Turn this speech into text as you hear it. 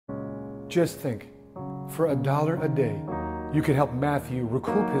Just think, for $1 a day, you could help Matthew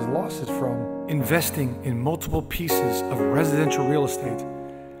recoup his losses from investing in multiple pieces of residential real estate.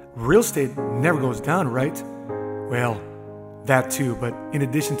 Real estate never goes down, right? Well, that too, but in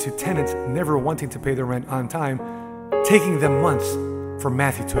addition to tenants never wanting to pay their rent on time, taking them months for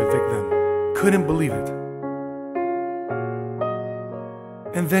Matthew to evict them. Couldn't believe it.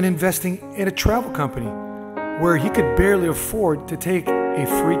 And then investing in a travel company where he could barely afford to take a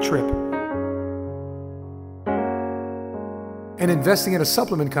free trip. And investing in a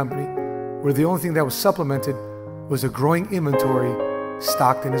supplement company where the only thing that was supplemented was a growing inventory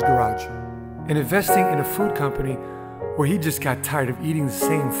stocked in his garage. And investing in a food company where he just got tired of eating the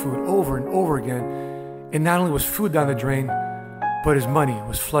same food over and over again, and not only was food down the drain, but his money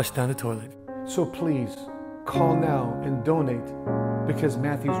was flushed down the toilet. So please, call now and donate, because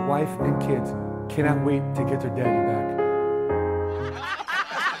Matthew's wife and kids cannot wait to get their daddy back.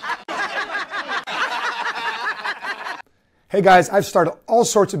 Hey guys, I've started all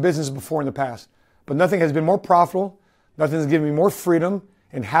sorts of businesses before in the past, but nothing has been more profitable, nothing has given me more freedom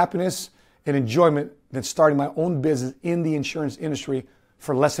and happiness and enjoyment than starting my own business in the insurance industry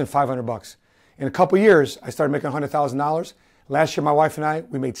for less than $500. In a couple years, I started making $100,000. Last year, my wife and I,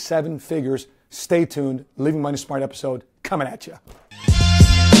 we made 7 figures. Stay tuned. Living Money Smart episode coming at you.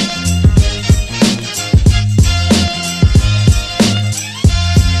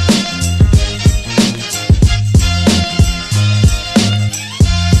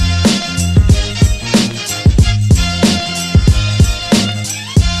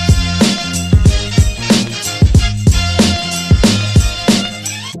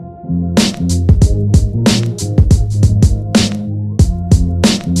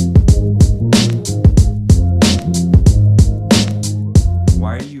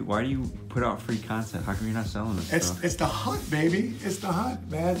 Why do you put out free content? How come you're not selling this stuff? It's the hunt, baby. It's the hunt,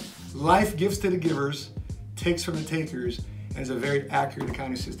 man. Life gives to the givers, takes from the takers, and it's a very accurate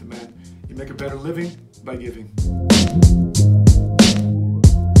accounting system, man. You make a better living by giving.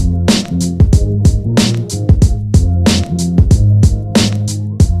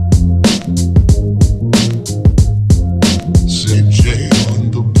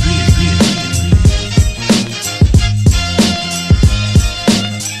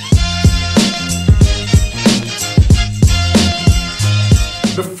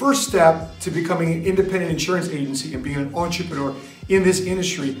 The first step to becoming an independent insurance agency and being an entrepreneur in this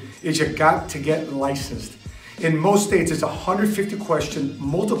industry is you got to get licensed. In most states, it's a 150-question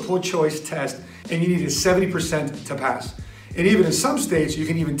multiple choice test, and you need a 70% to pass. And even in some states, you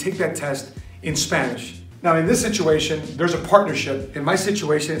can even take that test in Spanish. Now, in this situation, there's a partnership. In my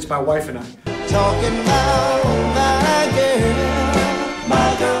situation, it's my wife and I. Talking about my girl,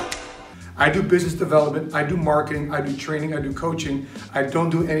 my girl. I do business development, I do marketing, I do training, I do coaching. I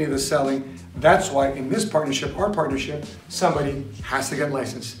don't do any of the selling. That's why in this partnership, our partnership, somebody has to get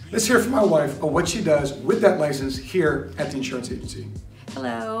licensed. Let's hear from my wife of what she does with that license here at the insurance agency.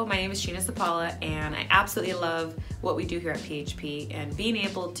 Hello, my name is Sheena Sapala, and I absolutely love what we do here at PHP, and being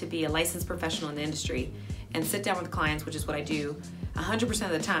able to be a licensed professional in the industry and sit down with clients, which is what I do 100%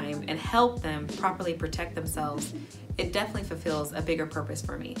 of the time, and help them properly protect themselves. It definitely fulfills a bigger purpose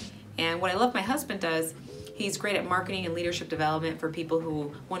for me. And what I love my husband does, he's great at marketing and leadership development for people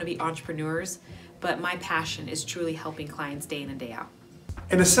who want to be entrepreneurs, but my passion is truly helping clients day in and day out.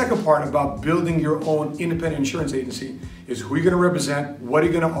 And the second part about building your own independent insurance agency is who you're going to represent, what are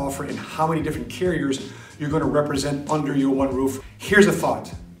you going to offer, and how many different carriers you're going to represent under your one roof. Here's a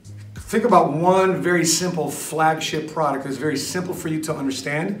thought. Think about one very simple flagship product that's very simple for you to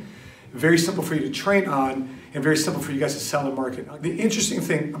understand, very simple for you to train on, and very simple for you guys to sell and market. The interesting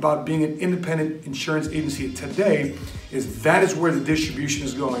thing about being an independent insurance agency today is that is where the distribution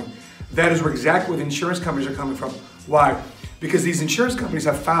is going. That is where exactly where the insurance companies are coming from. Why? Because these insurance companies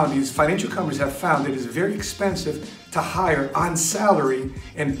have found, these financial companies have found that it is very expensive to hire on salary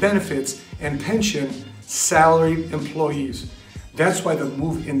and benefits and pension salaried employees. That's why the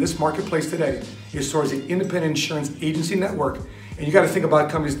move in this marketplace today is towards an independent insurance agency network. And you got to think about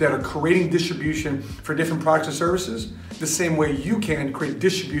companies that are creating distribution for different products and services the same way you can create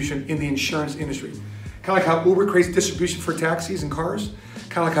distribution in the insurance industry. Kind of like how Uber creates distribution for taxis and cars.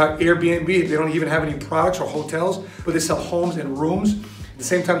 Kind of like how Airbnb, they don't even have any products or hotels, but they sell homes and rooms. At the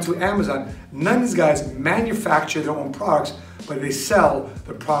same time to Amazon, none of these guys manufacture their own products, but they sell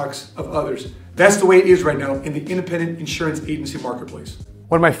the products of others. That's the way it is right now in the independent insurance agency marketplace.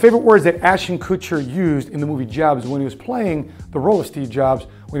 One of my favorite words that Ashton Kutcher used in the movie Jobs when he was playing the role of Steve Jobs,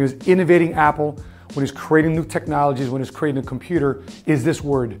 when he was innovating Apple, when he was creating new technologies, when he was creating a computer, is this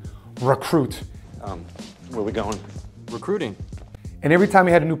word, recruit. Where are we going? Recruiting. And every time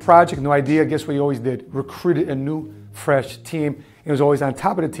he had a new project, new idea, guess what he always did? Recruited a new, fresh team. He was always on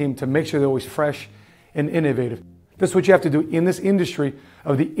top of the team to make sure they're always fresh and innovative. That's what you have to do in this industry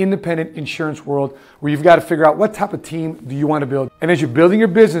of the independent insurance world, where you've got to figure out what type of team do you want to build. And as you're building your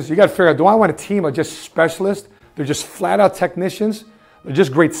business, you got to figure out, do I want a team of just specialists? They're just flat out technicians. They're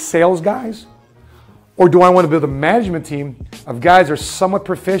just great sales guys. Or do I want to build a management team of guys that are somewhat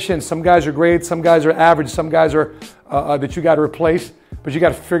proficient? Some guys are great, some guys are average, some guys are that you got to replace. But you got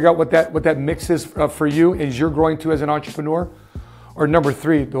to figure out what that mix is for you as you're growing to as an entrepreneur. Or number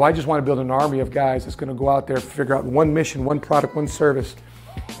three, do I just want to build an army of guys that's going to go out there, figure out one mission, one product, one service,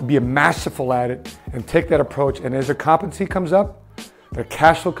 and be masterful at it, and take that approach. And as their competency comes up, their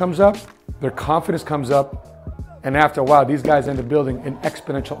cash flow comes up, their confidence comes up, and after a while, these guys end up building an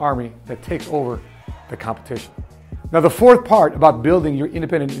exponential army that takes over the competition. Now, the fourth part about building your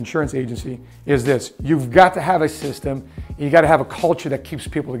independent insurance agency is this. You've got to have a system, and you got to have a culture that keeps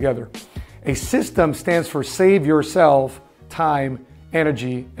people together. A system stands for save yourself time,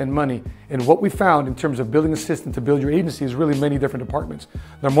 energy, and money. And what we found in terms of building a system to build your agency is really many different departments.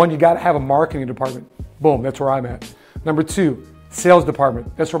 Number one, you got to have a marketing department. Boom, that's where I'm at. Number two, sales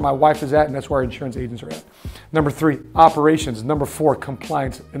department. That's where my wife is at, and that's where our insurance agents are at. Number three, operations. Number four,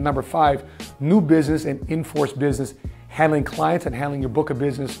 compliance. And number five, new business and in-force business, handling clients and handling your book of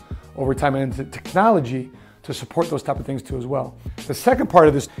business over time, and into technology to support those type of things too as well. The second part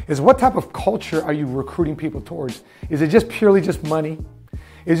of this is, what type of culture are you recruiting people towards? Is it just purely just money?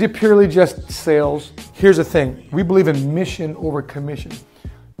 Is it purely just sales? Here's the thing, we believe in mission over commission.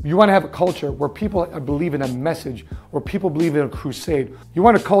 You want to have a culture where people believe in a message, where people believe in a crusade. You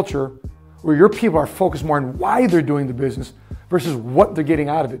want a culture where your people are focused more on why they're doing the business versus what they're getting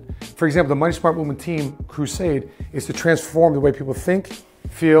out of it. For example, the Money Smart Movement Team crusade is to transform the way people think,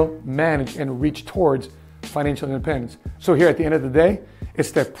 feel, manage, and reach towards financial independence. So here at the end of the day,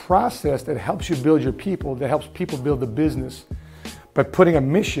 it's that process that helps you build your people, that helps people build the business. But putting a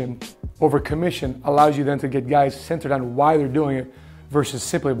mission over commission allows you then to get guys centered on why they're doing it versus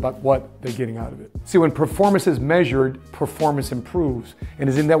simply about what they're getting out of it. See, when performance is measured, performance improves. And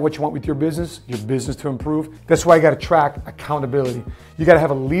isn't that what you want with your business to improve? That's why you gotta track accountability. You gotta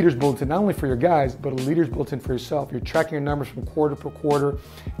have a leader's bulletin, not only for your guys, but a leader's bulletin for yourself. You're tracking your numbers from quarter per quarter,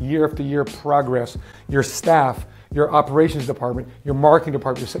 year after year progress, your staff, your operations department, your marketing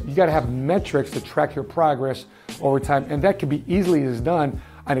department. You gotta have metrics to track your progress over time. And that can be easily done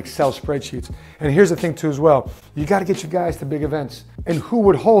on Excel spreadsheets. And here's the thing too as well. You got to get your guys to big events. And who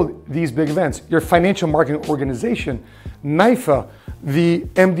would hold these big events? Your financial marketing organization, NIFA, the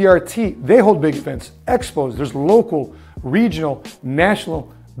MDRT, they hold big events. Expos, there's local, regional,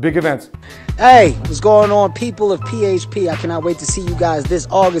 national big events. Hey, what's going on, people of PHP? I cannot wait to see you guys this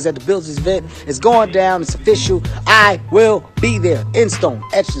August at the Builders event. It's going down, it's official. I will be there in stone,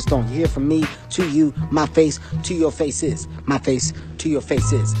 etched in stone. You hear from me to you, my face to your faces. My face to your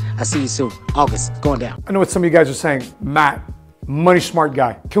faces. I see you soon. August, it's going down. I know what some of you guys are saying. Matt, money smart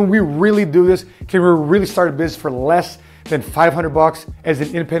guy. Can we really do this? Can we really start a business for less than $500 as an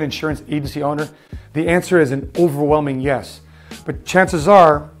independent insurance agency owner? The answer is an overwhelming yes. But chances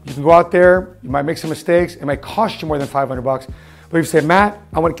are, you can go out there, you might make some mistakes, it might cost you more than $500. But if you say, Matt,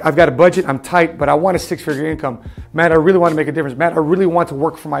 I've got a budget, I'm tight, but I want a six-figure income. Matt, I really want to make a difference. Matt, I really want to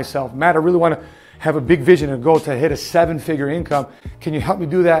work for myself. Matt, I really want to have a big vision and goal to hit a seven-figure income. Can you help me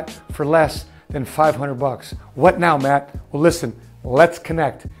do that for less than $500? What now, Matt? Well, listen, let's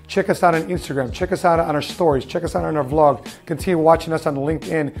connect. Check us out on Instagram. Check us out on our stories. Check us out on our vlog. Continue watching us on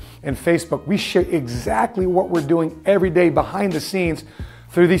LinkedIn and Facebook. We share exactly what we're doing every day behind the scenes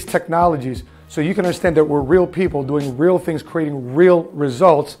through these technologies, so you can understand that we're real people doing real things, creating real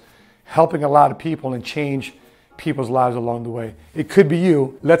results, helping a lot of people and change people's lives along the way. It could be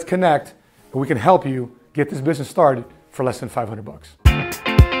you. Let's connect, and we can help you get this business started for less than $500.